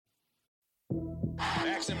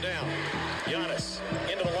Backs him down. Giannis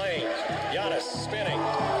into the lane. Giannis spinning.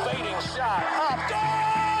 Fading shot. Up.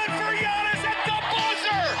 Good for Giannis at the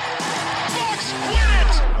buzzer. Bucks win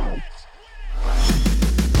it.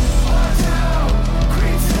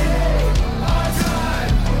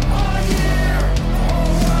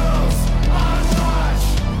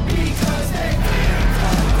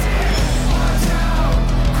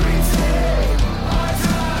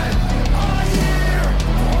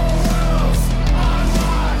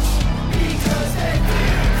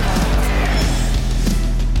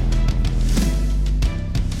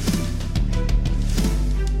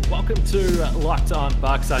 Welcome to Locked On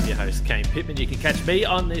Bucks. I'm your host, Kane Pittman. You can catch me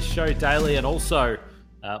on this show daily and also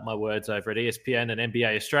my words over at ESPN and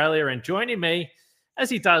NBA Australia. And joining me, as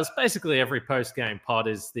he does basically every post-game pod,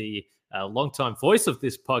 is the longtime voice of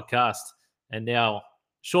this podcast and now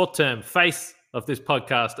short-term face of this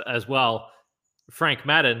podcast as well, Frank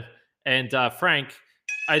Madden. And Frank,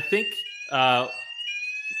 I think we're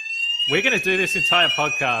going to do this entire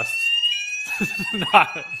podcast.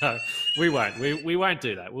 No, we won't. We won't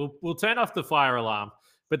do that. We'll turn off the fire alarm.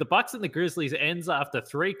 But the Bucks and the Grizzlies ends after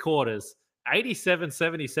 3 quarters,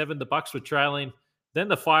 87-77. The Bucks were trailing. Then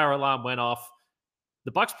the fire alarm went off.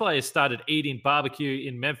 The Bucks players started eating barbecue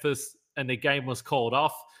in Memphis, and the game was called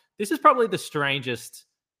off. This is probably the strangest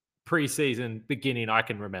preseason beginning I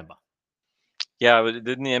can remember. Yeah,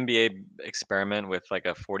 didn't the NBA experiment with like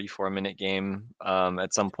a 44-minute game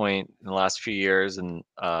at some point in the last few years? And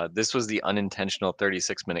this was the unintentional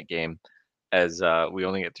 36-minute game, as we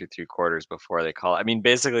only get through 3 quarters before they call it. I mean,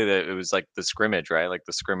 basically, it was like the scrimmage, right? Like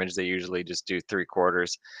the scrimmage, they usually just do 3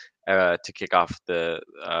 quarters to kick off the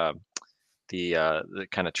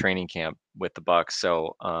kind of training camp with the Bucks.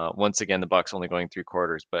 So once again, the Bucks only going 3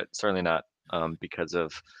 quarters, but certainly not because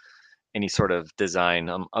of any sort of design,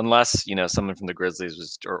 unless someone from the Grizzlies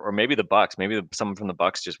was, or maybe the Bucks, someone from the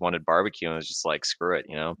Bucks just wanted barbecue and was just like, screw it,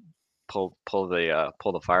 pull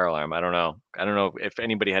the fire alarm. I don't know if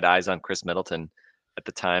anybody had eyes on Chris Middleton at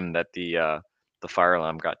the time that the fire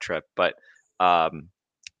alarm got tripped, but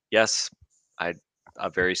yes, a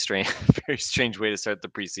very strange very strange way to start the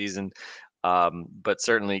preseason, but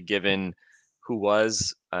certainly given who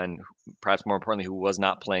was, and perhaps more importantly who was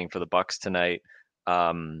not playing for the Bucks tonight,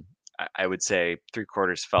 I would say 3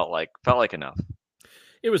 quarters felt like enough.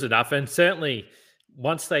 It was enough, and certainly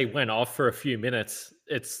once they went off for a few minutes,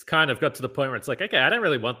 it's kind of got to the point where it's like, okay, I don't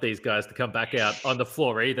really want these guys to come back out on the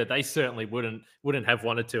floor either. They certainly wouldn't have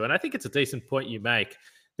wanted to, and I think it's a decent point you make.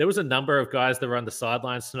 There was a number of guys that were on the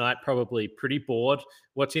sidelines tonight, probably pretty bored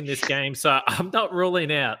watching this game, so I'm not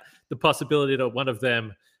ruling out the possibility that one of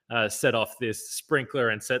them set off this sprinkler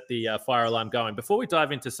and set the fire alarm going. Before we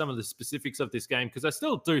dive into some of the specifics of this game, because I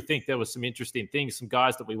still do think there was some interesting things, some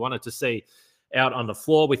guys that we wanted to see out on the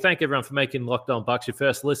floor. We thank everyone for making Locked On Bucks your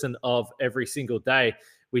first listen of every single day.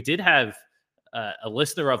 We did have a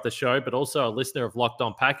listener of the show, but also a listener of Locked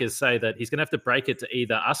On Packers say that he's going to have to break it to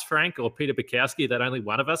either us, Frank, or Peter Bukowski, that only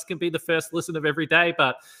one of us can be the first listen of every day.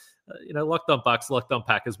 But, Locked On Bucks, Locked On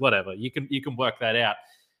Packers, whatever. You can work that out.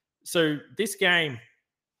 So this game,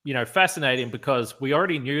 fascinating because we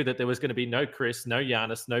already knew that there was going to be no Chris, no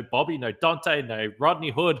Giannis, no Bobby, no Dante, no Rodney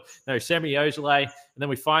Hood, no Semi Ojeleye. And then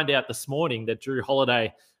we find out this morning that Drew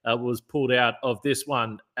Holiday was pulled out of this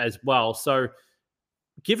one as well. So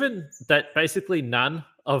given that basically none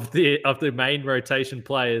of the main rotation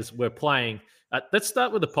players were playing, let's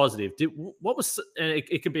start with the positive.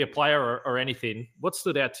 It could be a player or anything. What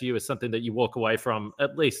stood out to you as something that you walk away from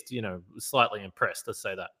at least, slightly impressed, let's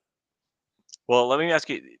say that? Well, let me ask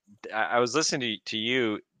you, I was listening to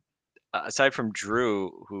you, aside from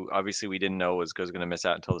Drew, who obviously we didn't know was going to miss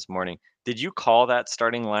out until this morning. Did you call that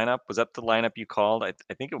starting lineup? Was that the lineup you called? I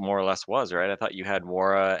think it more or less was, right? I thought you had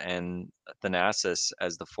Wara and Thanasis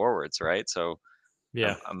as the forwards, right? So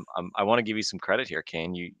yeah, I want to give you some credit here,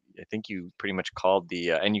 Kane. I think you pretty much called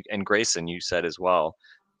the and Grayson, you said as well,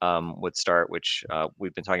 would start, which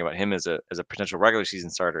we've been talking about him as a potential regular season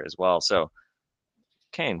starter as well. So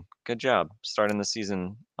Kane, good job starting the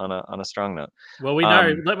season on a strong note. Well, we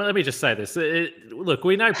know. Let me just say this. Look,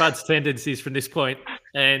 we know Bud's tendencies from this point,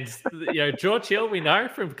 and George Hill, we know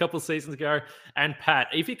from a couple of seasons ago, and Pat,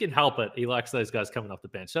 if he can help it, he likes those guys coming off the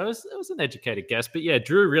bench. So it was an educated guess, but yeah,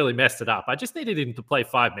 Drew really messed it up. I just needed him to play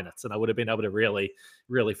 5 minutes, and I would have been able to really,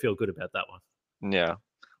 really feel good about that one. Yeah,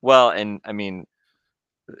 well, and I mean,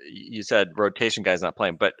 you said rotation guys not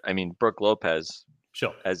playing, but I mean Brook Lopez.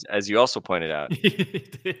 Sure. As you also pointed out. I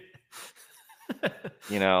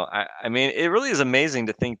mean, it really is amazing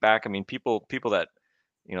to think back. I mean, people that,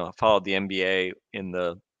 followed the NBA in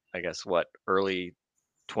the, I guess, early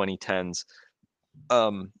 2010s,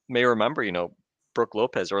 may remember, Brooke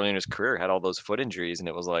Lopez early in his career had all those foot injuries, and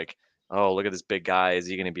it was like, oh, look at this big guy. Is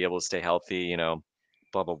he going to be able to stay healthy?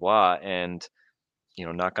 Blah blah blah. And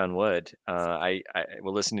knock on wood. I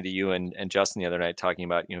was listening to you and Justin the other night talking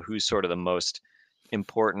about who's sort of the most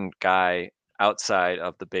important guy outside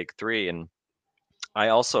of the big three, and I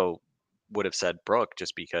also would have said Brooke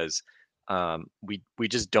just because we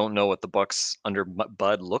just don't know what the Bucks under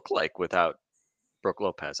Bud look like without Brooke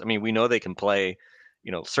Lopez. I mean, we know they can play,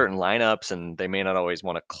 certain lineups, and they may not always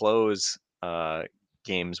want to close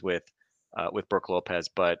games with Brooke Lopez,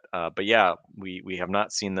 but yeah, we have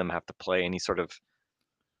not seen them have to play any sort of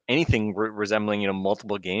anything resembling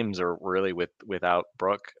multiple games or really without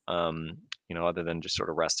Brooke. Other than just sort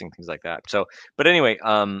of resting things like that. So, but anyway,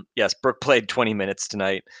 yes, Brooke played 20 minutes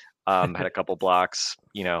tonight. Had a couple blocks.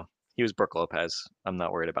 He was Brooke Lopez. I'm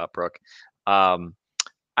not worried about Brooke. Um,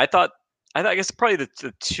 I guess probably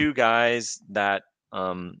the two guys that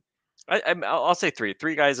I'll say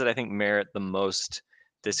three guys that I think merit the most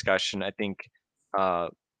discussion. I think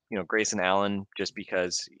Grayson Allen, just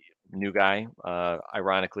because new guy.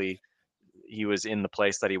 Ironically, he was in the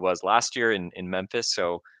place that he was last year in Memphis,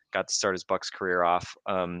 so got to start his Bucks career off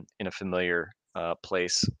in a familiar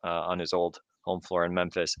place on his old home floor in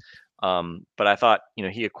Memphis. But I thought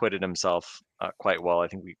he acquitted himself quite well. I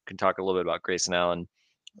think we can talk a little bit about Grayson Allen.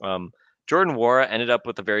 Jordan Nwora ended up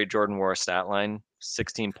with a very Jordan Nwora stat line: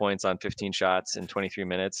 16 points on 15 shots in 23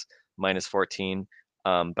 minutes, minus 14.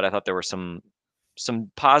 But I thought there were some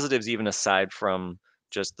positives even aside from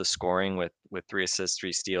just the scoring with 3 assists,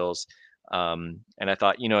 3 steals. And I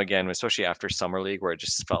thought, again, especially after summer league, where it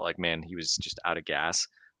just felt like, man, he was just out of gas.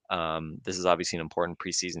 This is obviously an important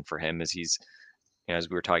preseason for him, as he's, as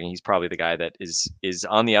we were talking, he's probably the guy that is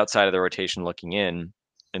on the outside of the rotation looking in,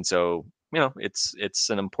 and so it's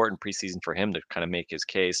an important preseason for him to kind of make his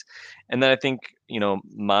case. And then I think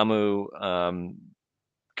Mamu,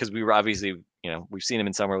 because we were obviously we've seen him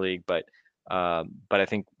in summer league, but I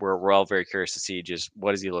think we're all very curious to see just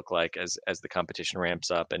what does he look like as the competition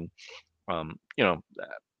ramps up. And um, you know,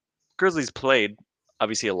 Grizzlies played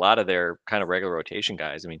obviously a lot of their kind of regular rotation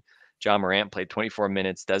guys. I mean, John Morant played 24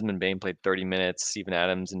 minutes. Desmond Bain played 30 minutes. Steven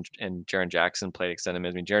Adams and Jaren Jackson played extended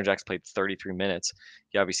minutes. I mean, Jaren Jackson played 33 minutes.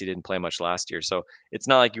 He obviously didn't play much last year. So it's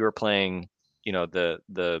not like you were playing,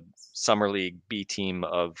 the summer league B team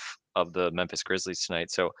of the Memphis Grizzlies tonight.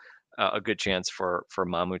 So a good chance for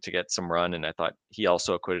Mamu to get some run. And I thought he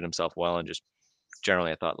also acquitted himself well, and just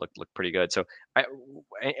generally I thought looked pretty good. So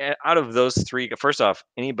out of those three, first off,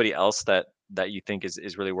 anybody else that you think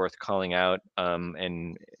is really worth calling out?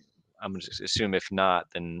 And I'm going to assume if not,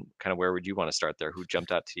 then kind of where would you want to start there? Who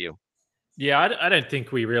jumped out to you? Yeah, I don't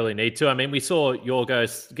think we really need to. I mean, we saw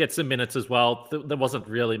Yorgos get some minutes as well. There wasn't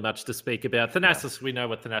really much to speak about. Thanasis, we know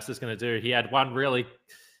what Thanasis is going to do. He had one really,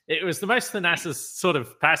 it was the most Thanasis sort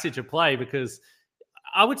of passage of play, because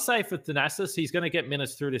I would say for Thanasis, he's going to get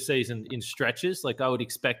minutes through the season in stretches. Like, I would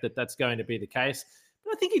expect that that's going to be the case.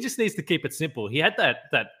 But I think he just needs to keep it simple. He had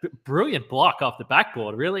that brilliant block off the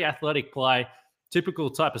backboard, really athletic play, typical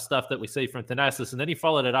type of stuff that we see from Thanasis. And then he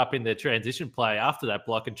followed it up in the transition play after that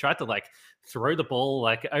block and tried to throw the ball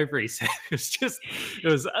over his head. It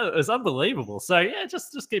was unbelievable. So yeah,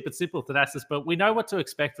 just keep it simple, Thanasis. But we know what to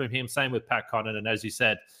expect from him. Same with Pat Connaughton. And as you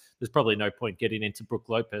said, there's probably no point getting into Brooke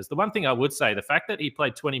Lopez. The one thing I would say, the fact that he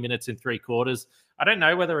played 20 minutes in 3 quarters, I don't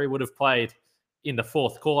know whether he would have played in the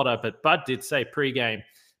 4th quarter, but Bud did say pregame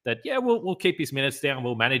that, yeah, we'll keep his minutes down,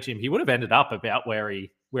 we'll manage him. He would have ended up about where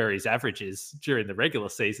his average is during the regular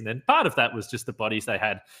season. And part of that was just the bodies they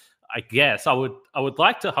had. I guess I would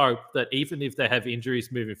like to hope that even if they have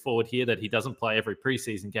injuries moving forward here, that he doesn't play every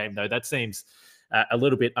preseason game, though. That seems a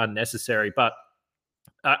little bit unnecessary. But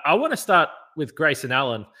I want to start with Grayson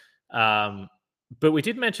Allen. But we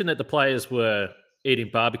did mention that the players were eating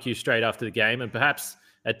barbecue straight after the game, and perhaps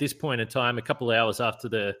at this point in time, a couple of hours after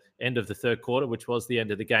the end of the 3rd quarter, which was the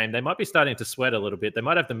end of the game, they might be starting to sweat a little bit. They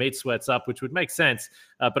might have the meat sweats up, which would make sense.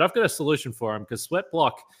 But I've got a solution for them, because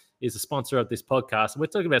Sweatblock is a sponsor of this podcast. And we're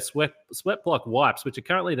talking about Sweatblock wipes, which are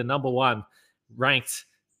currently the #1 ranked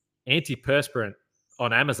antiperspirant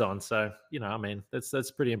on Amazon. So, I mean,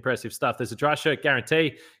 that's pretty impressive stuff. There's a dry shirt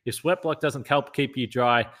guarantee. If Sweatblock doesn't help keep you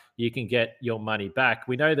dry, you can get your money back.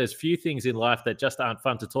 We know there's few things in life that just aren't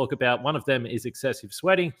fun to talk about. One of them is excessive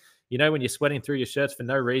sweating. When you're sweating through your shirts for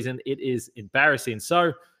no reason, it is embarrassing.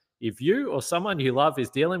 So if you or someone you love is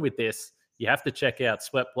dealing with this, you have to check out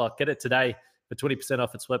Sweatblock. Get it today for 20%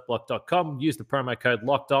 off at sweatblock.com. Use the promo code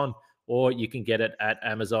LOCKEDON, or you can get it at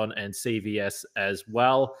Amazon and CVS as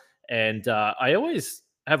well. And I always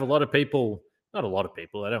have a lot of people not a lot of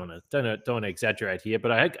people. I don't want to exaggerate here,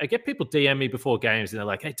 but I get people DM me before games and they're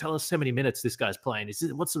like, "Hey, tell us how many minutes this guy's playing.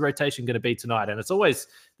 What's the rotation going to be tonight?" And it's always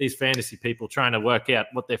these fantasy people trying to work out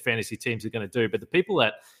what their fantasy teams are going to do. But the people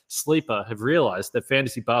at Sleeper have realized that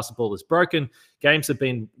fantasy basketball is broken. Games have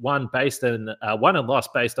been won and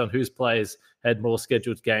lost based on whose players had more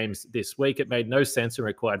scheduled games this week. It made no sense and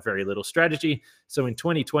required very little strategy. So in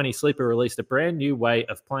 2020, Sleeper released a brand new way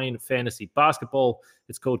of playing fantasy basketball.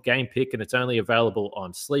 It's called Game Pick, and it's only available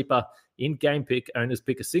on Sleeper. In Game Pick, owners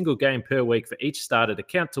pick a single game per week for each starter to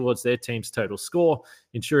count towards their team's total score,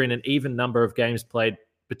 ensuring an even number of games played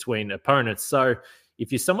between opponents. So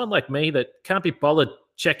if you're someone like me that can't be bothered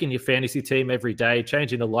checking your fantasy team every day,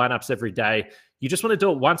 changing the lineups every day, you just want to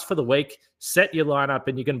do it once for the week, set your lineup,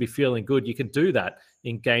 and you're going to be feeling good. You can do that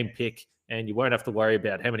in Game Pick, and you won't have to worry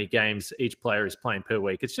about how many games each player is playing per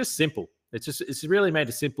week. It's just simple. It's really made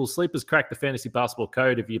it simple. Sleepers cracked the fantasy basketball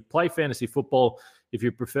code. If you play fantasy football, if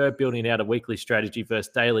you prefer building out a weekly strategy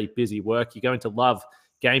versus daily busy work, you're going to love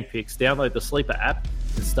Game Picks. Download the Sleeper app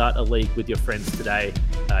and start a league with your friends today.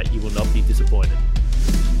 You will not be disappointed.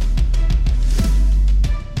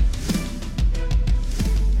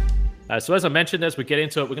 So as I mentioned, as we get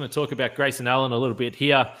into it, we're going to talk about Grayson Allen a little bit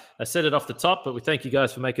here. I said it off the top, but we thank you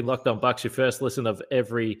guys for making Locked On Bucks your first listen of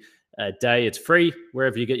every day. It's free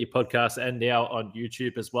wherever you get your podcasts and now on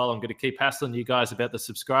YouTube as well. I'm going to keep hassling you guys about the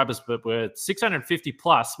subscribers, but we're 650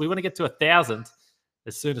 plus. We want to get to 1,000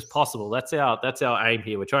 as soon as possible. That's our aim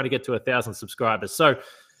here. We're trying to get to 1,000 subscribers. So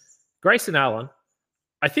Grayson Allen,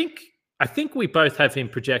 I think we both have him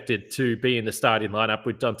projected to be in the starting lineup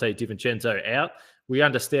with Donte DiVincenzo out. We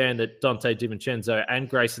understand that Donte DiVincenzo and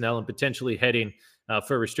Grayson Allen potentially heading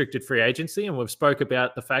for restricted free agency, and we've spoke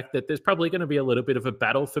about the fact that there's probably going to be a little bit of a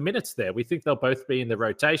battle for minutes there. We think they'll both be in the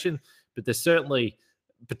rotation, but there's certainly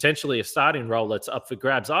potentially a starting role that's up for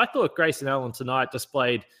grabs. I thought Grayson Allen tonight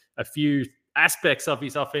displayed a few aspects of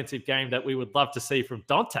his offensive game that we would love to see from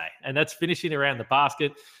Donte, and that's finishing around the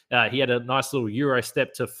basket. He had a nice little Euro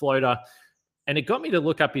step to floater, and it got me to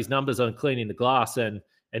look up his numbers on cleaning the glass, and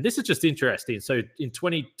this is just interesting. So in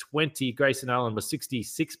 2020, Grayson Allen was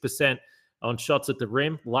 66% on shots at the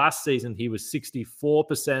rim. Last season, he was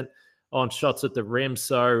 64% on shots at the rim.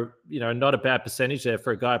 So, not a bad percentage there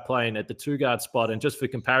for a guy playing at the two-guard spot. And just for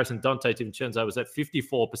comparison, Donte DiVincenzo was at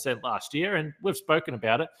 54% last year, and we've spoken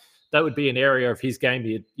about it. That would be an area of his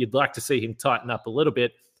game you'd like to see him tighten up a little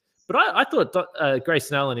bit. But I thought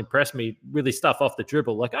Grayson Allen impressed me, really stuff off the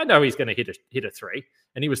dribble. Like, I know he's going to hit a three,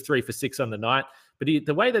 and he was 3 for 6 on the night. But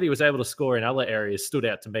the way that he was able to score in other areas stood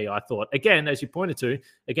out to me, I thought. Again, as you pointed to,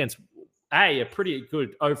 against A, a pretty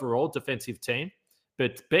good overall defensive team,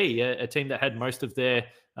 but B, a team that had most of their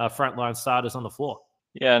frontline starters on the floor.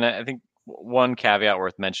 Yeah, and I think one caveat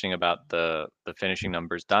worth mentioning about the finishing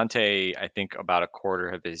numbers, Donte, I think about a quarter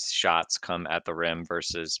of his shots come at the rim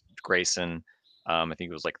versus Grayson. I think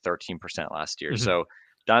it was like 13% last year. Mm-hmm. So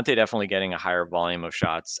Donte definitely getting a higher volume of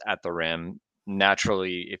shots at the rim.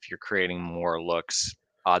 Naturally, if you're creating more looks,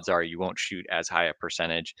 odds are you won't shoot as high a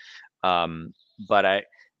percentage. But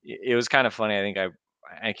it was kind of funny. I think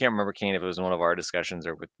I can't remember, Kane, if it was in one of our discussions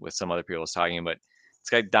or with some other people I was talking, but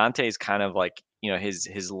it's like Dante's kind of like,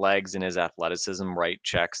 his legs and his athleticism right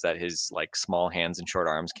checks that his like small hands and short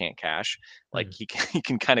arms can't cash. Like he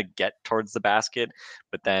can kind of get towards the basket,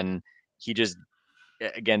 but then he just,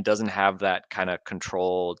 again, doesn't have that kind of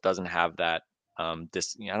control, doesn't have that I don't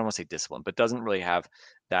want to say discipline, but doesn't really have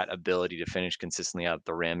that ability to finish consistently out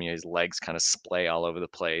the rim. His legs kind of splay all over the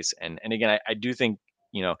place. And again, I do think,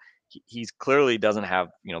 he's clearly doesn't have,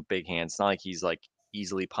 big hands. It's not like he's like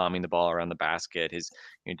easily palming the ball around the basket.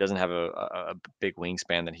 He doesn't have a big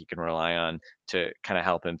wingspan that he can rely on to kind of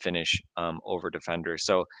help him finish over defenders.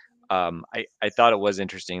 So I thought it was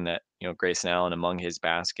interesting that, Grayson Allen, among his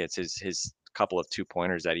baskets, his couple of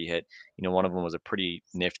 2-pointers that he hit, one of them was a pretty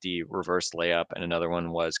nifty reverse layup, and another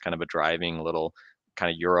one was kind of a driving little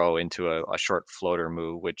kind of Euro into a short floater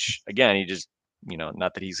move, which again, he just,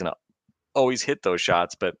 not that he's going to always hit those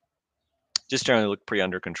shots, but just generally looked pretty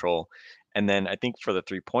under control. And then I think for the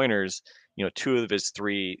 3-pointers, 2 of his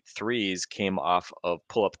 3 threes came off of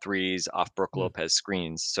pull-up threes off Brook Lopez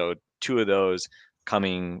screens. So 2 of those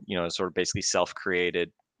coming, sort of basically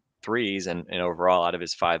self-created threes, and overall out of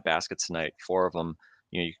his 5 baskets tonight, 4 of them,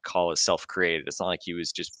 you could call it self-created. It's not like he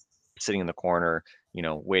was just sitting in the corner,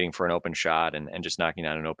 waiting for an open shot and just knocking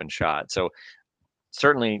down an open shot. So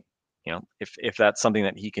certainly, if that's something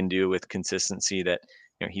that he can do with consistency, that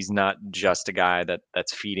he's not just a guy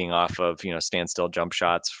that's feeding off of standstill jump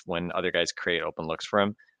shots when other guys create open looks for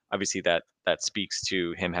him. Obviously, that speaks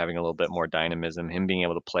to him having a little bit more dynamism, him being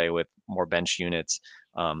able to play with more bench units,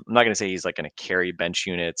 I'm not going to say he's like going to carry bench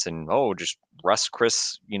units and just rest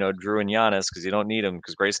Chris, Drew and Giannis because you don't need him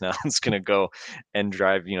because Grayson Allen's going to go and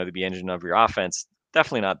drive, the engine of your offense.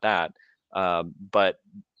 Definitely not that. But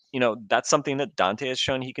that's something that Dante has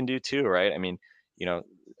shown he can do too, right? I mean,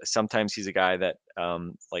 sometimes he's a guy that,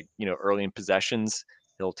 early in possessions,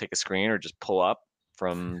 he'll take a screen or just pull up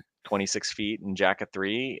from 26 feet and jack a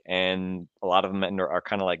three, and a lot of them are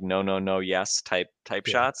kind of like no, yes type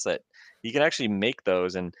shots that he can actually make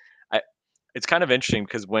those. And it's kind of interesting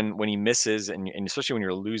because when he misses, and especially when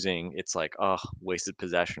you're losing, it's like, wasted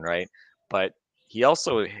possession, right? But he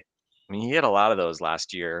also, I mean, he had a lot of those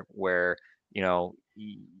last year where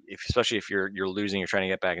especially if you're losing, you're trying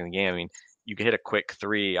to get back in the game. I mean, you can hit a quick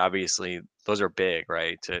three. Obviously, those are big,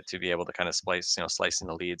 right? To be able to kind of slice in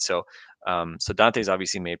the lead. So, so Dante's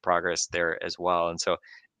obviously made progress there as well. And so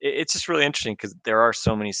it's just really interesting because there are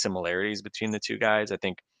so many similarities between the two guys. I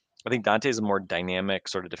think Dante is a more dynamic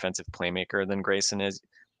sort of defensive playmaker than Grayson is,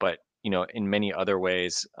 but in many other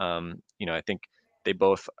ways, I think they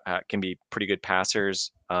both can be pretty good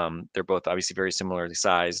passers. They're both obviously very similarly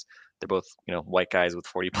sized. They're both, white guys with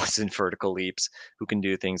 40 plus in vertical leaps who can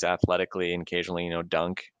do things athletically and occasionally,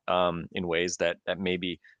 dunk in ways that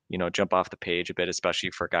maybe, jump off the page a bit, especially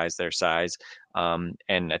for guys their size.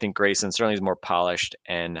 And I think Grayson certainly is more polished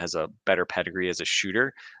and has a better pedigree as a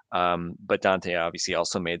shooter. But Dante obviously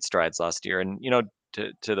also made strides last year. And,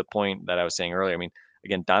 to the point that I was saying earlier, I mean,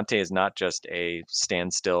 again, Dante is not just a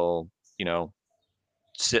standstill,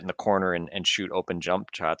 sit in the corner and shoot open jump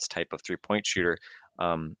shots type of 3-point shooter.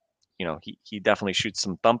 He definitely shoots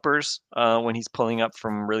some thumpers when he's pulling up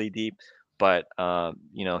from really deep, but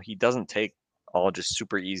he doesn't take all just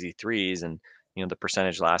super easy threes. And the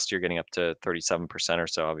percentage last year getting up to 37% or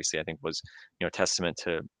so, obviously I think was testament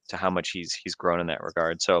to how much he's grown in that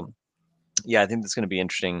regard. So yeah, I think that's going to be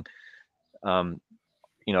interesting.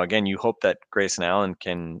 Again, you hope that Grayson Allen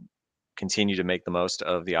can continue to make the most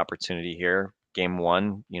of the opportunity here. Game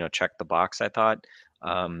one, check the box, I thought.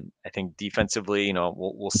 I think defensively,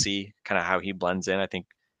 we'll see kind of how he blends in. I think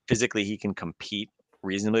physically he can compete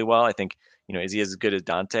reasonably well. I think, is he as good as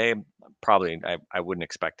Dante? Probably. I wouldn't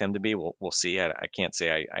expect him to be. We'll see. I can't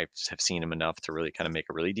say I have seen him enough to really kind of make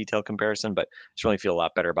a really detailed comparison, but I just really feel a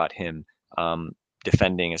lot better about him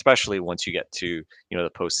defending, especially once you get to the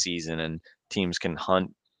postseason and teams can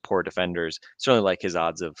hunt poor defenders. Certainly like his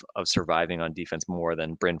odds of surviving on defense more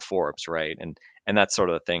than Bryn Forbes, right? And that's sort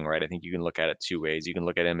of the thing, right? I think you can look at it two ways. You can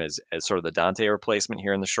look at him as sort of the Dante replacement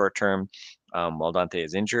here in the short term, while Dante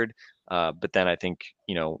is injured. But then I think,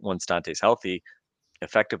 once Dante's healthy,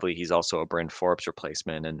 effectively he's also a Bryn Forbes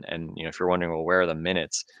replacement. And if you're wondering, well, where are the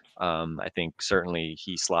minutes? I think certainly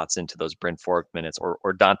he slots into those Bryn Forbes minutes,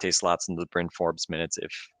 or Dante slots into the Bryn Forbes minutes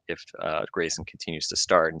if Grayson continues to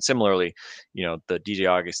start. And similarly, the DJ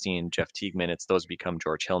Augustine, Jeff Teague minutes, those become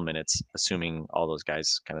George Hill minutes, assuming all those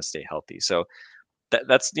guys kind of stay healthy. So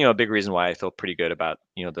that's a big reason why I feel pretty good about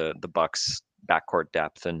the Bucks backcourt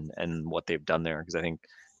depth and what they've done there, because I think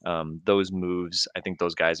those moves, I think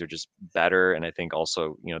those guys are just better, and I think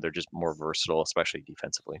also they're just more versatile, especially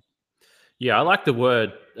defensively. Yeah, I like the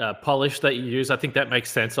word polished that you use. I think that makes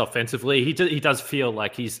sense offensively. He does feel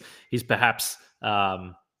like he's perhaps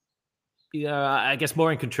I guess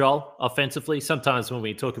more in control offensively. Sometimes when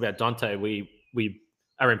we talk about Dante, we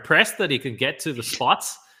are impressed that he can get to the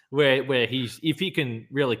spots where if he can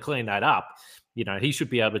really clean that up, he should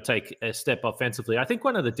be able to take a step offensively. I think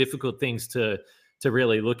one of the difficult things to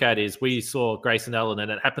really look at is we saw Grayson Allen,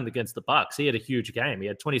 and it happened against the Bucks. He had a huge game. He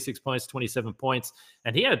had 26 points, 27 points,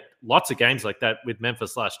 and he had lots of games like that with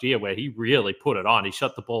Memphis last year where he really put it on. He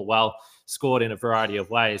shot the ball well, scored in a variety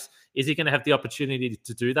of ways. Is he going to have the opportunity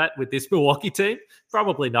to do that with this Milwaukee team?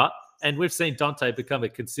 Probably not. And we've seen Dante become a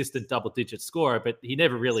consistent double-digit scorer, but he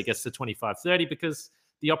never really gets to 25-30 because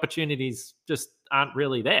the opportunities just aren't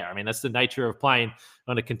really there. I mean, that's the nature of playing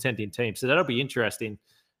on a contending team. So that'll be interesting.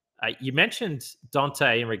 You mentioned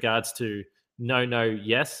Dante in regards to no,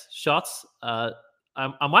 yes shots. I'm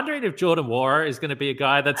wondering if Jordan Nwora is going to be a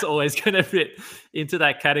guy that's always going to fit into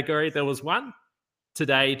that category. There was one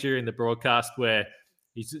today during the broadcast where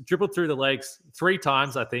he dribbled through the legs 3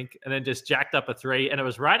 times, I think, and then just jacked up a 3. And it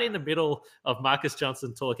was right in the middle of Marcus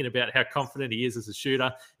Johnson talking about how confident he is as a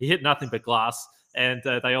shooter. He hit nothing but glass. And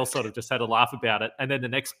they all sort of just had a laugh about it. And then the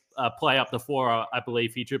next play up the floor, I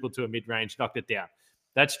believe he dribbled to a mid-range, knocked it down.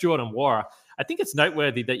 That's Jordan Nwora. I think it's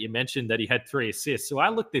noteworthy that you mentioned that he had 3 assists. So I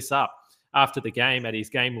looked this up after the game at his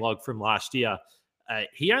game log from last year.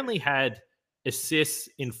 He only had assists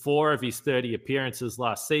in 4 of his 30 appearances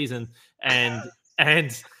last season. And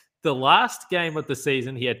the last game of the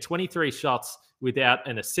season, he had 23 shots without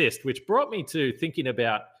an assist, which brought me to thinking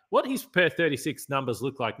about what his per 36 numbers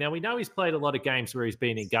look like. Now, we know he's played a lot of games where he's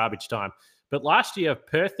been in garbage time, but last year,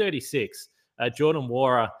 per 36, Jordan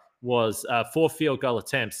Nwora was 4 field goal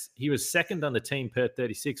attempts. He was second on the team per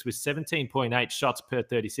 36 with 17.8 shots per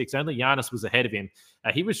 36. Only Giannis was ahead of him.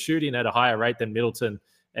 He was shooting at a higher rate than Middleton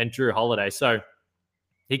and Drew Holiday. So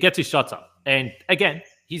he gets his shots up. And again,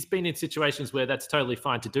 he's been in situations where that's totally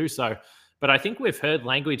fine to do so. But I think we've heard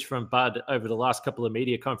language from Bud over the last couple of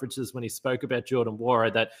media conferences when he spoke about Jordan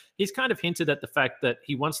Nwora that he's kind of hinted at the fact that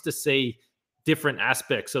he wants to see different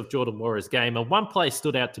aspects of Jordan Nwora's game. And one play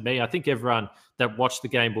stood out to me. I think everyone that watched the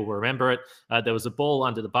game will remember it. There was a ball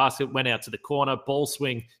under the basket, went out to the corner, ball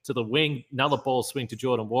swing to the wing, another ball swing to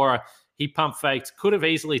Jordan Nwora. He pump faked, could have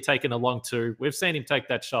easily taken a long two. We've seen him take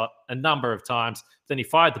that shot a number of times. Then he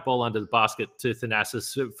fired the ball under the basket to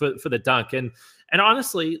Thanasis for the dunk. And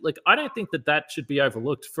honestly, like, I don't think that should be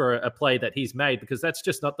overlooked for a play that he's made, because that's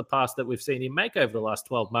just not the pass that we've seen him make over the last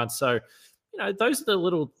 12 months. So, those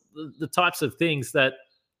are the types of things that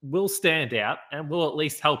will stand out and will at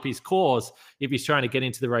least help his cause if he's trying to get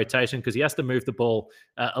into the rotation, because he has to move the ball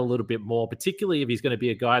a little bit more, particularly if he's going to be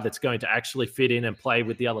a guy that's going to actually fit in and play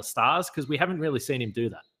with the other stars, because we haven't really seen him do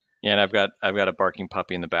that. Yeah, and I've got a barking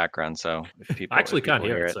puppy in the background, so if people I actually can't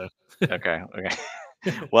hear it. So. Okay.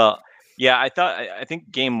 Well, yeah, I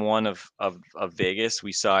think game one of Vegas,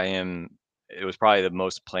 we saw him. It was probably the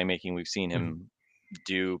most playmaking we've seen him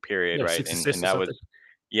do. Period. Right, and that was.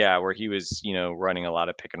 Yeah, where he was, running a lot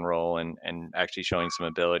of pick and roll and actually showing some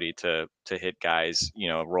ability to hit guys,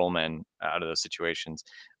 roll men out of those situations.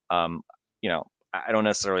 I don't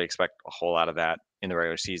necessarily expect a whole lot of that in the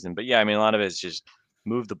regular season, but yeah, I mean, a lot of it is just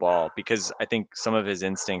move the ball, because I think some of his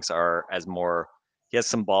instincts are he has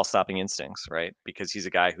some ball stopping instincts, right? Because he's a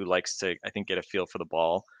guy who likes to, I think, get a feel for the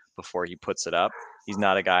ball before he puts it up. He's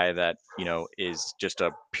not a guy that, is just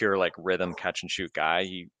a pure like rhythm catch and shoot guy.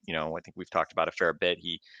 He, I think we've talked about a fair bit.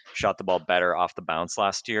 He shot the ball better off the bounce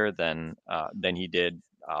last year than he did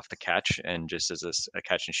off the catch, and just as a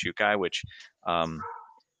catch and shoot guy, which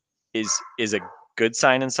is a good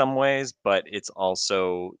sign in some ways, but it's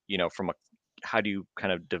also, from how do you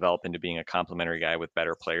kind of develop into being a complementary guy with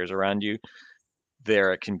better players around you?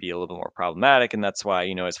 There it can be a little bit more problematic, and that's why,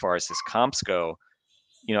 as far as his comps go,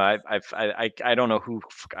 I don't know who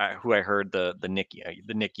I heard the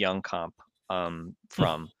Nick Young comp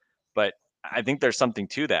from, but I think there's something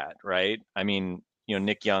to that, right? I mean,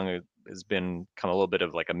 Nick Young has been kind of a little bit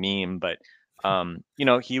of like a meme, but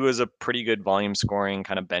he was a pretty good volume scoring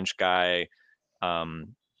kind of bench guy, kind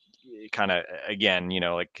of, again,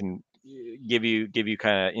 like can give you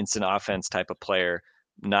kind of instant offense type of player,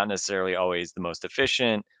 not necessarily always the most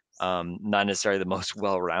efficient, not necessarily the most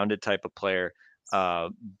well-rounded type of player,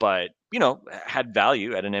 but had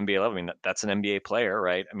value at an NBA level. I mean, that's an NBA player,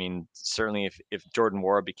 right? I mean, certainly if Jordan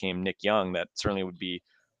Nwora became Nick Young, that certainly would be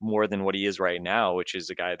more than what he is right now, which is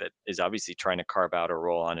a guy that is obviously trying to carve out a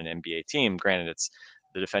role on an NBA team. Granted, it's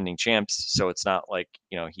the defending champs, so it's not like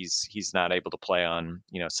he's not able to play on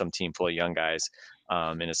some team full of young guys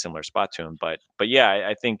in a similar spot to him. But yeah,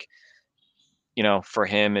 I think for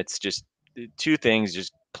him, it's just two things: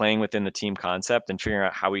 just playing within the team concept and figuring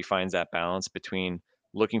out how he finds that balance between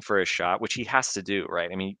looking for a shot, which he has to do, right?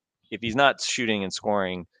 I mean, if he's not shooting and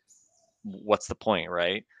scoring, what's the point,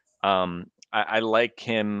 right? I like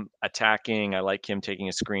him attacking. I like him taking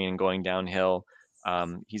a screen and going downhill.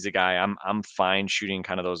 He's a guy I'm fine shooting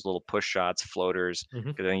kind of those little push shots, floaters,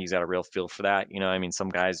 because I think he's got a real feel for that. I mean, some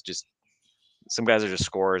guys are just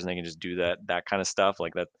scorers and they can just do that kind of stuff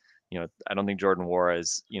like that. I don't think Jordan Nwora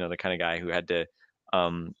is the kind of guy who had to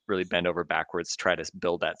really bend over backwards to try to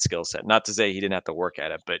build that skill set. Not to say he didn't have to work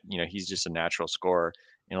at it, but he's just a natural scorer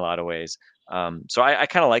in a lot of ways. So I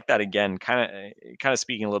kind of like that. Again, kind of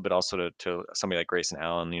speaking a little bit also to somebody like Grayson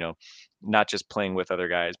Allen, not just playing with other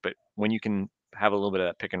guys, but when you can have a little bit of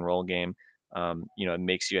that pick and roll game, it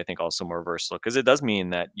makes you, I think, also more versatile, because it does mean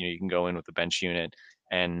that you can go in with the bench unit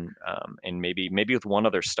and maybe with one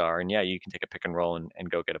other star, and yeah, you can take a pick and roll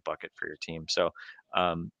and go get a bucket for your team. So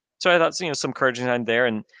I thought some encouraging time there,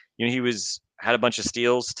 and he had a bunch of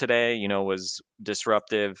steals today. Was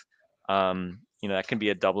disruptive. That can be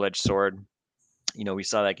a double-edged sword. We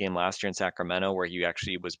saw that game last year in Sacramento where he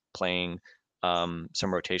actually was playing some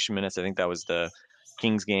rotation minutes. I think that was the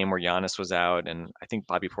Kings game where Giannis was out, and I think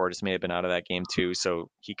Bobby Portis may have been out of that game too. So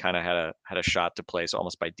he kind of had a shot to play, so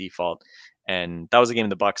almost by default. And that was a game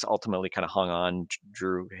the Bucks ultimately kind of hung on.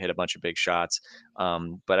 Drew hit a bunch of big shots,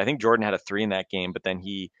 but I think Jordan had a 3 in that game. But then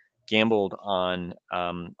he gambled on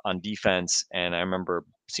defense, and I remember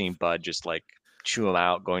seeing Bud just like chew them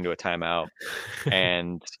out going to a timeout.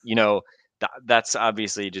 And, that's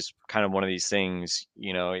obviously just kind of one of these things,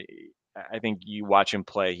 I think you watch him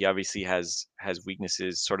play, he obviously has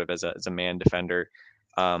weaknesses sort of as a man defender.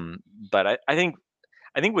 But I think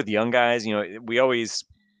with young guys, you always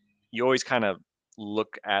kind of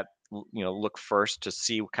look at, look first to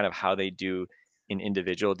see kind of how they do in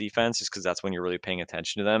individual defense, just because that's when you're really paying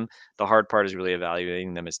attention to them. The hard part is really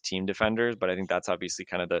evaluating them as team defenders, but I think that's obviously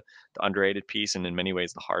kind of the underrated piece, and in many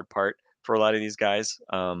ways the hard part for a lot of these guys.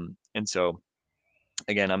 And so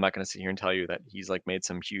again, I'm not going to sit here and tell you that he's like made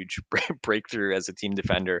some huge breakthrough as a team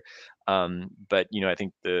defender. But I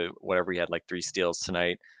think whatever he had, like 3 steals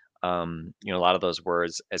tonight, a lot of those were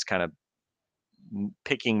as kind of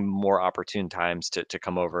picking more opportune times to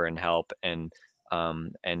come over and help, and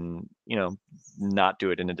not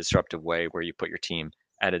do it in a disruptive way where you put your team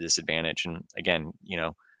at a disadvantage. And again,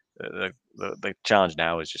 the challenge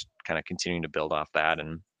now is just kind of continuing to build off that.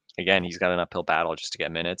 And again, he's got an uphill battle just to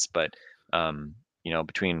get minutes, but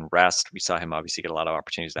between rest, we saw him obviously get a lot of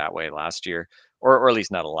opportunities that way last year, or at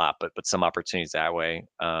least not a lot, but some opportunities that way.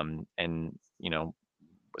 And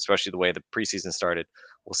especially the way the preseason started,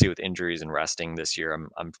 we'll see with injuries and resting this year.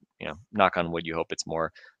 I'm knock on wood, you hope it's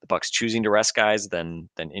more the Bucks choosing to rest guys than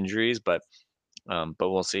injuries, but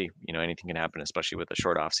we'll see. Anything can happen, especially with a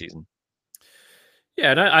short off season.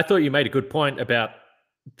 Yeah, and I thought you made a good point about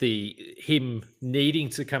him needing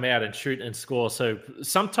to come out and shoot and score. So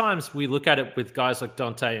sometimes we look at it with guys like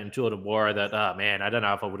Dante and Jordan Nwora that, man, I don't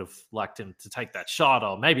know if I would have liked him to take that shot,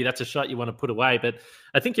 or maybe that's a shot you want to put away. But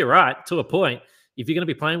I think you're right to a point. If you're going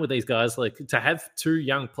to be playing with these guys, like to have 2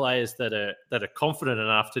 young players that are confident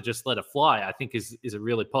enough to just let it fly, I think is a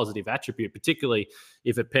really positive attribute, particularly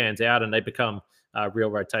if it pans out and they become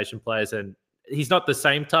real rotation players. And he's not the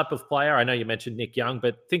same type of player. I know you mentioned Nick Young,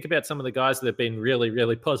 but think about some of the guys that have been really,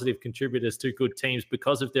 really positive contributors to good teams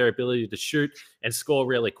because of their ability to shoot and score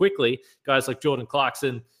really quickly. Guys like Jordan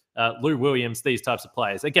Clarkson, Lou Williams, these types of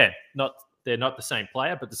players. Again, they're not the same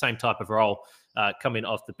player, but the same type of role coming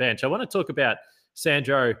off the bench. I want to talk about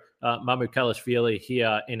Sandro Mamukelashvili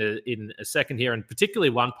here in a second here, and particularly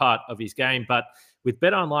one part of his game. But with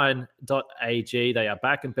betonline.ag, they are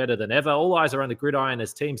back and better than ever. All eyes are on the gridiron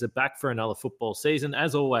as teams are back for another football season.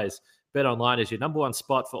 As always, BetOnline is your number one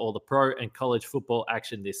spot for all the pro and college football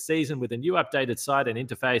action this season. With a new updated site and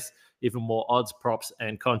interface, even more odds, props,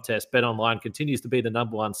 and contests, BetOnline continues to be the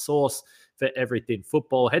number one source for everything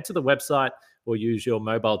football. Head to the website or use your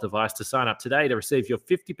mobile device to sign up today to receive your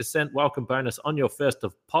 50% welcome bonus on your first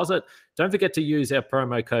deposit. Don't forget to use our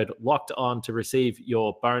promo code LOCKEDON to receive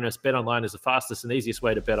your bonus. BetOnline is the fastest and easiest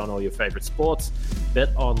way to bet on all your favorite sports.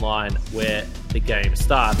 BetOnline, where the game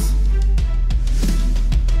starts.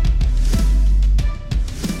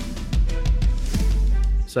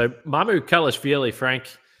 So Mamukelashvili,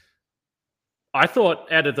 Frank, I thought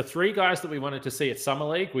out of the 3 guys that we wanted to see at Summer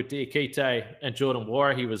League with Diakite and Jordan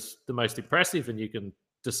Nwora, he was the most impressive, and you can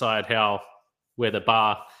decide where the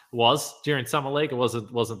bar was during Summer League. It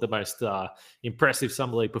wasn't the most impressive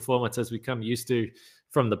Summer League performance as we come used to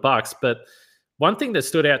from the Bucks. But one thing that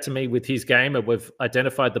stood out to me with his game, and we've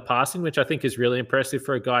identified the passing, which I think is really impressive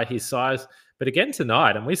for a guy his size. But again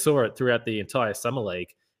tonight, and we saw it throughout the entire Summer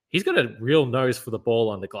League, he's got a real nose for the ball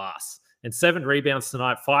on the glass. And 7 rebounds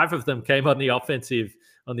tonight, 5 of them came on the offensive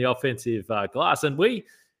glass. And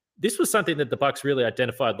this was something that the Bucks really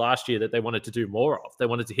identified last year that they wanted to do more of. They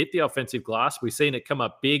wanted to hit the offensive glass. We've seen it come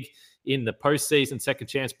up big in the postseason. Second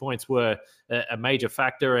chance points were a major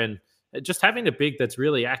factor, and just having a big that's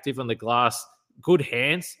really active on the glass, good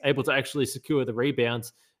hands, able to actually secure the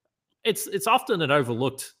rebounds. It's often an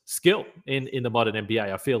overlooked skill in the modern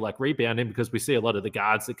NBA. I feel like rebounding, because we see a lot of the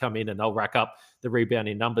guards that come in and they'll rack up the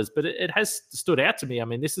rebounding numbers, but it has stood out to me. I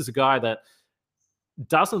mean, this is a guy that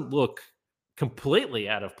doesn't look completely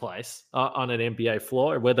out of place on an NBA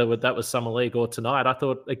floor, whether that was Summer League or tonight. I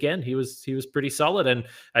thought, again, he was pretty solid. And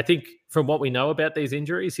I think from what we know about these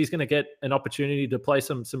injuries, he's going to get an opportunity to play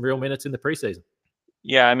some real minutes in the preseason.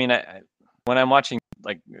 Yeah, I mean, when I'm watching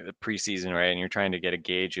like the preseason, right, and you're trying to get a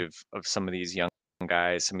gauge of some of these young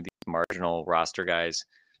guys, some of these marginal roster guys,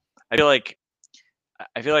 I feel like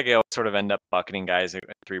I always sort of end up bucketing guys in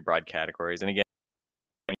 3 broad categories. And again,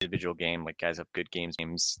 individual game, like guys have good games,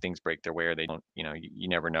 things break their way or they don't, you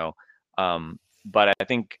never know. But I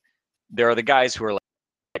think there are the guys who are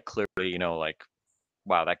like clearly, like,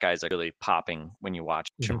 wow, that guy's like really popping when you watch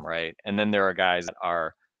him, right? And then there are guys that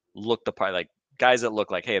look the part, like guys that look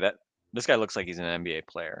like, hey, this guy looks like he's an NBA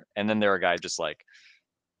player. And then there are guys just like,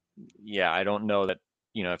 yeah, I don't know that,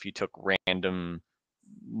 if you took random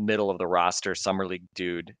middle of the roster summer league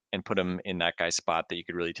dude and put him in that guy's spot that you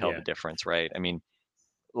could really tell Yeah. the difference, right? I mean,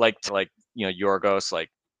 like Yorgos,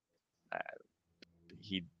 like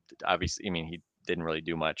he obviously, I mean, he didn't really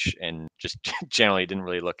do much and just generally didn't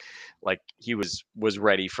really look like he was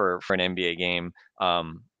ready for an NBA game.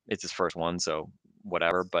 It's his first one, so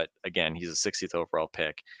whatever. But again, he's a 60th overall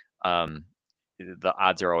pick. Um, the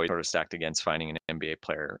odds are always sort of stacked against finding an NBA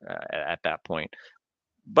player at that point.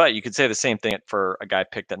 But you could say the same thing for a guy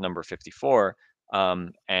picked at number 54.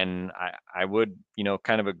 And I would,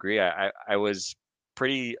 kind of agree. I was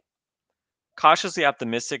pretty cautiously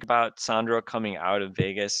optimistic about Sandro coming out of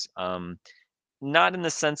Vegas. Not in the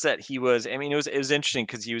sense that he was. I mean, it was interesting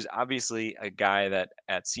because he was obviously a guy that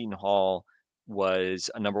at Seton Hall was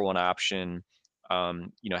a number one option.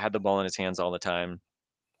 Had the ball in his hands all the time,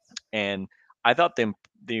 and I thought the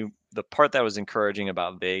part that was encouraging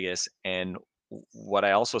about Vegas and what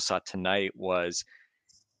I also saw tonight was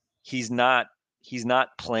he's not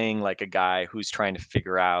playing like a guy who's trying to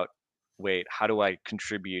figure out, wait, how do I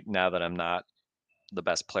contribute now that I'm not the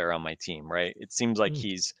best player on my team, right? It seems like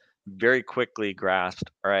he's very quickly grasped,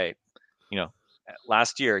 all right,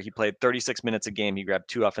 last year he played 36 minutes a game. He grabbed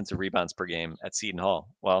 2 offensive rebounds per game at Seton Hall.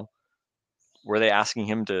 Well, were they asking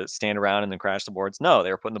him to stand around and then crash the boards? No,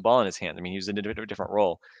 they were putting the ball in his hand. I mean, he was in a different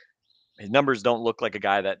role. His numbers don't look like a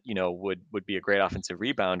guy that, would be a great offensive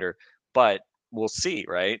rebounder, but we'll see,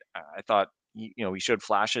 right? I thought, he showed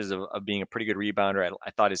flashes of being a pretty good rebounder.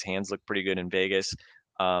 I thought his hands looked pretty good in Vegas.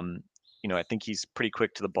 I think he's pretty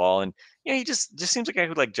quick to the ball, and he just seems like a guy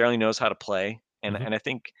who like generally knows how to play. And I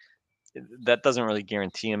think that doesn't really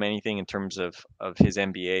guarantee him anything in terms of his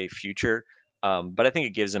NBA future. But I think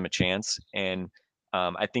it gives him a chance, and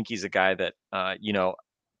I think he's a guy that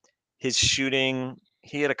his shooting.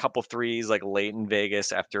 He had a couple threes like late in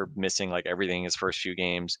Vegas after missing like everything his first few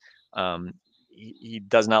games. He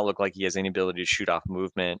does not look like he has any ability to shoot off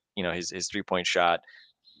movement. His 3-point shot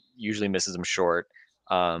usually misses him short.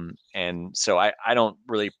 And so I don't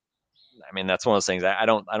really. I mean, that's one of those things. I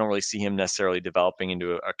don't really see him necessarily developing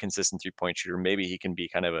into a consistent 3-point shooter. Maybe he can be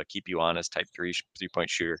kind of a keep you honest type 3-point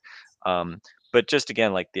shooter. But just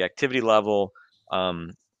again, like the activity level, a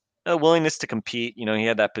willingness to compete. He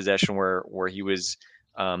had that possession where he was.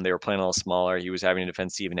 They were playing a little smaller. He was having to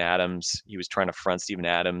defend Steven Adams. He was trying to front Steven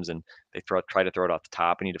Adams, and they tried to throw it off the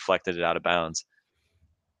top, and he deflected it out of bounds.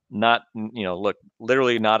 Not, look,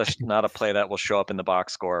 literally not a play that will show up in the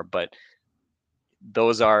box score, but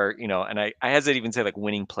those are, and I hesitate even say like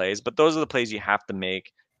winning plays, but those are the plays you have to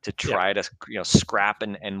make to try to, scrap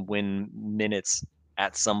and win minutes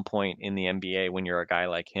at some point in the NBA when you're a guy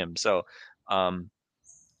like him. So,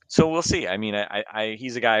 so we'll see. I mean,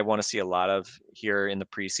 he's a guy I want to see a lot of here in the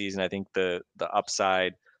preseason. I think the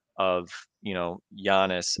upside of,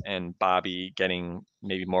 Giannis and Bobby getting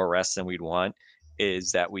maybe more rest than we'd want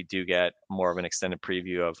is that we do get more of an extended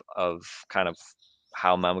preview of kind of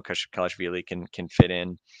how Mamu Kelashvili can fit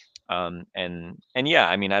in. And yeah,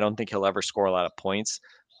 I mean, I don't think he'll ever score a lot of points.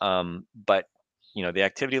 But the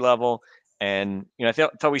activity level, and I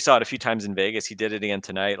thought we saw it a few times in Vegas. He did it again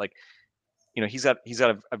tonight. Like, he's got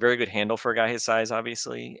a very good handle for a guy his size,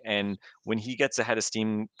 obviously. And when he gets ahead of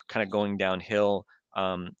steam, kind of going downhill,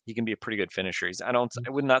 he can be a pretty good finisher. I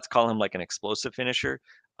would not call him like an explosive finisher,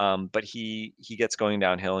 but he gets going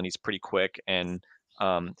downhill and he's pretty quick. And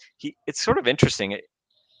it's sort of interesting.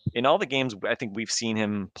 In all the games I think we've seen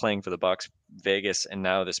him playing for the Bucks, Vegas, and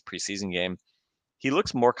now this preseason game, he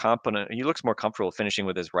looks more competent. He looks more comfortable finishing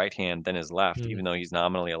with his right hand than his left, even though he's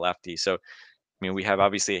nominally a lefty. So, I mean, we have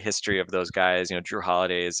obviously a history of those guys. Drew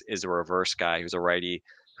Holiday is a reverse guy who's a righty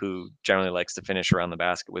who generally likes to finish around the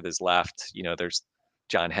basket with his left. There's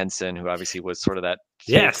John Henson, who obviously was sort of that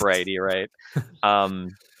fake righty, right?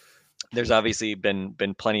 There's obviously been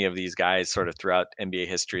plenty of these guys sort of throughout NBA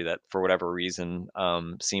history that for whatever reason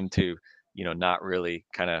seem to not really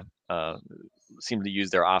kind of seem to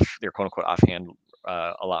use their quote unquote offhand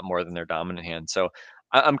a lot more than their dominant hand. So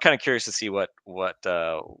I'm kind of curious to see what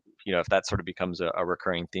if that sort of becomes a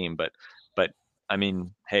recurring theme. But I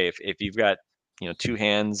mean, hey, if you've got 2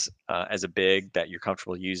 hands as a big that you're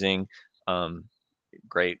comfortable using,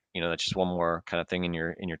 great. That's just one more kind of thing in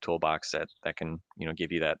your toolbox that can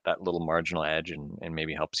give you that little marginal edge and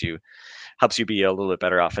maybe helps you be a little bit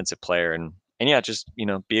better offensive player. And yeah, just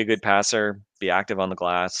be a good passer, be active on the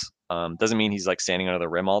glass. Doesn't mean he's like standing under the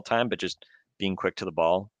rim all the time, but just being quick to the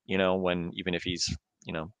ball. When even if he's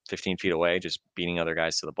 15 feet away, just beating other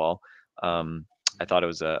guys to the ball. I thought it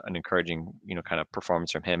was an encouraging kind of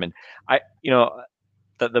performance from him. And I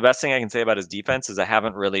the best thing I can say about his defense is I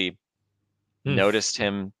haven't really noticed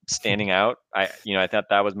him standing out. I thought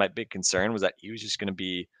that was my big concern, was that he was just going to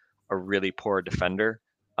be a really poor defender.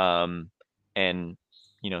 And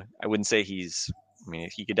I wouldn't say I mean,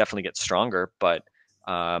 he could definitely get stronger, but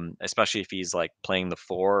especially if he's like playing the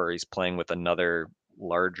four or he's playing with another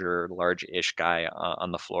large-ish guy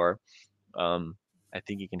on the floor. I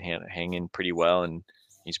think he can hang in pretty well, and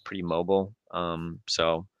he's pretty mobile.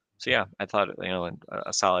 So yeah, I thought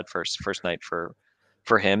a solid first night for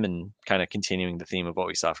him, and kind of continuing the theme of what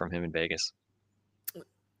we saw from him in Vegas.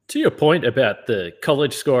 To your point about the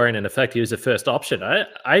college scoring and the fact he was the first option,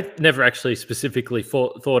 I never actually specifically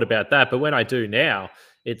thought about that. But when I do now,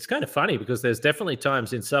 it's kind of funny because there's definitely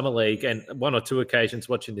times in Summer League and one or two occasions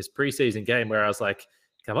watching this preseason game where I was like,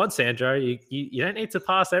 come on, Sandro, you don't need to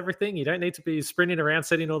pass everything. You don't need to be sprinting around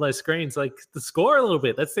setting all those screens. Like, score a little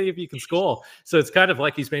bit. Let's see if you can score. So it's kind of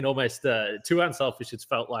like he's been almost too unselfish, it's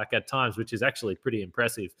felt like at times, which is actually pretty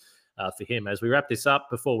impressive for him. As we wrap this up,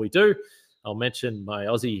 before we do, I'll mention my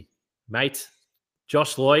Aussie mate,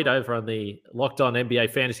 Josh Lloyd, over on the Locked On NBA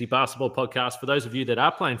Fantasy Basketball podcast. For those of you that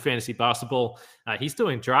are playing fantasy basketball, he's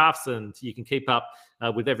doing drafts, and you can keep up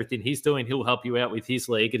with everything he's doing. He'll help you out with his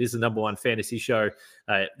league. It is the number one fantasy show,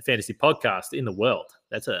 fantasy podcast in the world.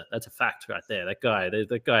 That's a fact right there. That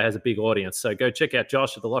guy has a big audience. So go check out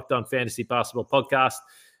Josh at the Locked On Fantasy Basketball podcast.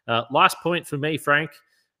 Last point for me, Frank.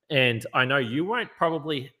 And I know you won't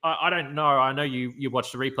probably, I don't know. I know you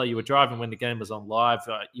watched the replay. You were driving when the game was on live.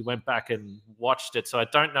 You went back and watched it. So I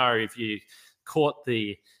don't know if you caught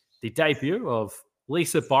the debut of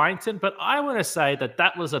Lisa Byington, but I want to say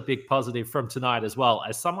that was a big positive from tonight as well.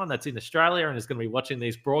 As someone that's in Australia and is going to be watching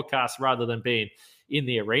these broadcasts rather than being in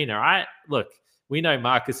the arena, we know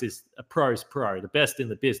Marcus is a pro's pro, the best in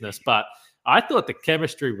the business, but I thought the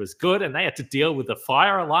chemistry was good, and they had to deal with a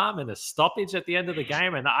fire alarm and a stoppage at the end of the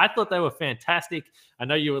game, and I thought they were fantastic. I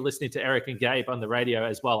know you were listening to Eric and Gabe on the radio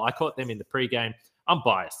as well. I caught them in the pregame. I'm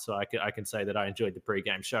biased, so I can say that I enjoyed the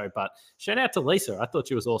pregame show, but shout out to Lisa. I thought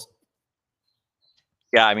she was awesome.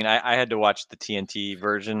 Yeah, I mean, I had to watch the TNT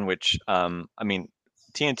version, which,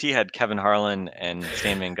 TNT had Kevin Harlan and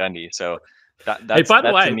Stan Van Gundy, so by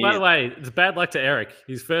the way, it's bad luck to Eric.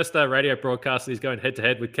 His first radio broadcast, he's going head to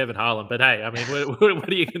head with Kevin Harlan. But hey, I mean, what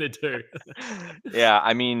are you going to do? Yeah,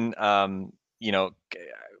 I mean,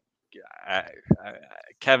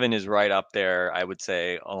 Kevin is right up there, I would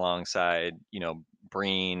say, alongside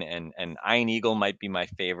Breen and Iron Eagle might be my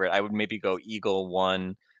favorite. I would maybe go Eagle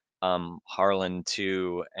 1, Harlan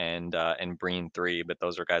 2, and Breen 3. But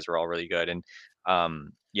those guys are all really good. And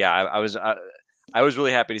I was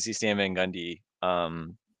really happy to see Stan Van Gundy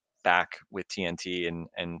back with TNT,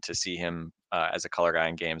 and to see him as a color guy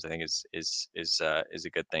in games, I think is a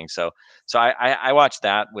good thing. So I watched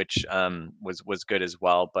that, which was good as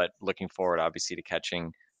well. But looking forward, obviously, to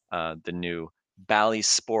catching the new Bally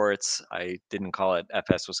Sports. I didn't call it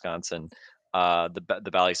FS Wisconsin. The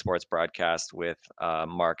Bally Sports broadcast with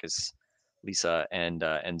Marcus, Lisa,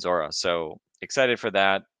 and Zora. So excited for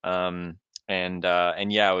that. And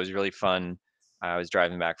yeah, it was really fun. I was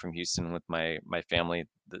driving back from Houston with my family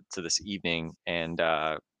to this evening, and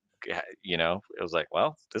it was like,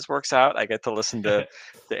 well, this works out. I get to listen to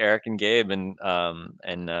Eric and Gabe, and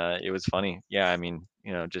it was funny. Yeah, I mean,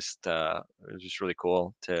 it was just really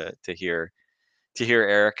cool to hear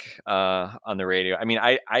Eric on the radio. I mean,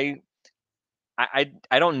 I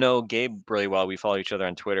don't know Gabe really well. We follow each other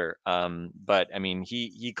on Twitter, but I mean,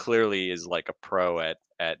 he clearly is like a pro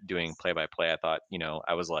at doing play by play. I thought,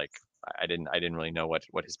 I was like, I didn't really know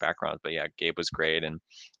what his background was, but yeah, Gabe was great, and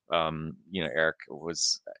Eric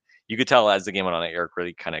was. You could tell as the game went on, Eric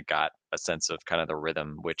really kind of got a sense of kind of the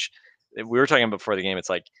rhythm, which we were talking about before the game. It's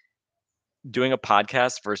like doing a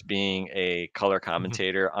podcast versus being a color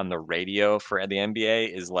commentator on the radio for the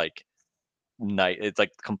NBA is like night. It's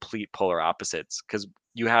like complete polar opposites, because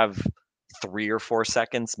you have 3 or 4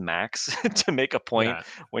 seconds max to make a point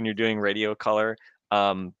when you're doing radio color,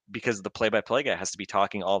 because the play-by-play guy has to be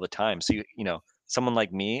talking all the time. So someone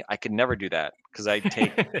like me, I could never do that, because I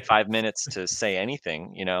take 5 minutes to say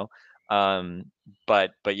anything,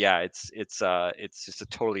 but yeah, it's just a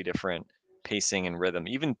totally different pacing and rhythm.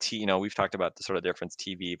 Even we've talked about the sort of difference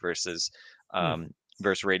TV versus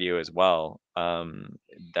versus radio as well.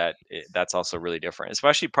 That's also really different,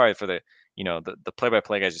 especially probably for the the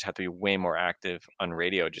play-by-play guys just have to be way more active on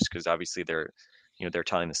radio, just because obviously they're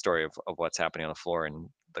telling the story of what's happening on the floor, and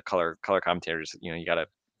the color commentators, you got to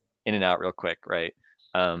in and out real quick, right?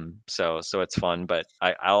 So it's fun, but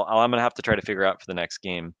I'm gonna have to try to figure out for the next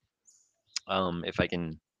game, if I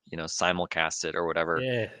can simulcast it or whatever.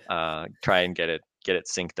 Try and get it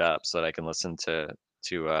synced up so that I can listen to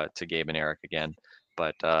Gabe and Eric again.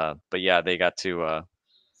 But yeah, they got to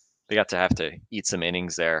have to eat some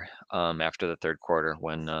innings there after the third quarter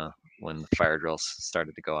when the fire drills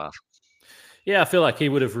started to go off. Yeah, I feel like he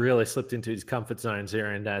would have really slipped into his comfort zones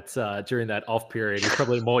during that off period. He's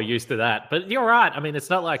probably more used to that. But you're right. I mean,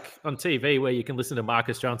 it's not like on TV where you can listen to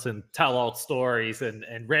Marcus Johnson tell old stories and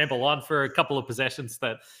ramble on for a couple of possessions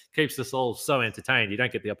that keeps us all so entertained. You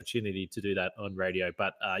don't get the opportunity to do that on radio.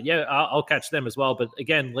 But yeah, I'll catch them as well. But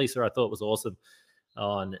again, Lisa, I thought was awesome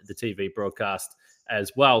on the TV broadcast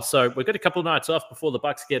as well. So we've got a couple of nights off before the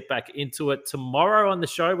Bucks get back into it. Tomorrow on the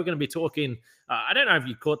show, we're going to be talking, I don't know if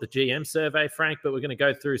you caught the GM survey, Frank, but we're going to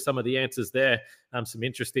go through some of the answers there, some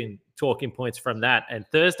interesting talking points from that. And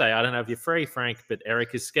Thursday, I don't know if you're free, Frank, but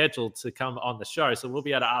Eric is scheduled to come on the show. So we'll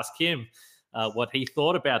be able to ask him what he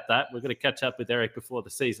thought about that. We're going to catch up with Eric before the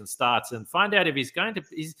season starts and find out if he's going to,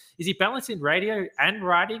 is he balancing radio and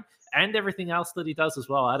writing and everything else that he does as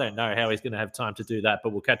well. I don't know how he's going to have time to do that,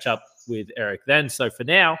 but we'll catch up with Eric then. So for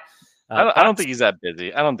now, I don't think he's that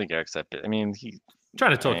busy. I don't think Eric's that busy. I mean, he's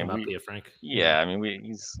trying to talk him up here, Frank. Yeah, I mean,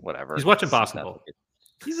 he's whatever. He's watching basketball.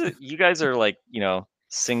 You guys are like,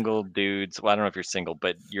 single dudes. Well, I don't know if you're single,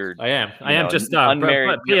 but you're. I am just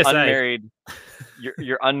unmarried. You're unmarried.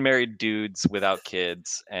 You're unmarried dudes without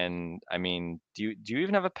kids, and I mean, do you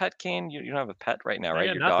even have a pet, Kane? You don't have a pet right now, right?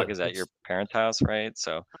 Your dog is at your parents' house, right?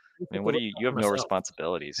 So, I mean, what do you have no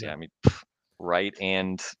responsibilities? Yeah, I mean, write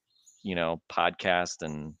and podcast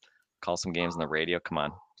and call some games on the radio. Come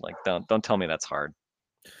on, like don't tell me that's hard.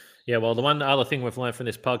 Yeah, well, the one other thing we've learned from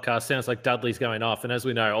this podcast sounds like Dudley's going off, and as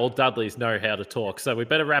we know, all Dudleys know how to talk. So we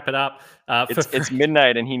better wrap it up. It's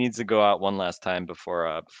midnight, and he needs to go out one last time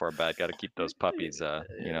before bed. Got to keep those puppies,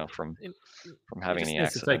 from having any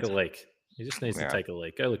accidents. To take a leak. He just needs to take a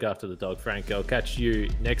leak. Go look after the dog, Frank. I'll catch you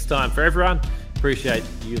next time. For everyone, appreciate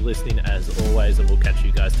you listening as always, and we'll catch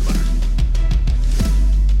you guys tomorrow.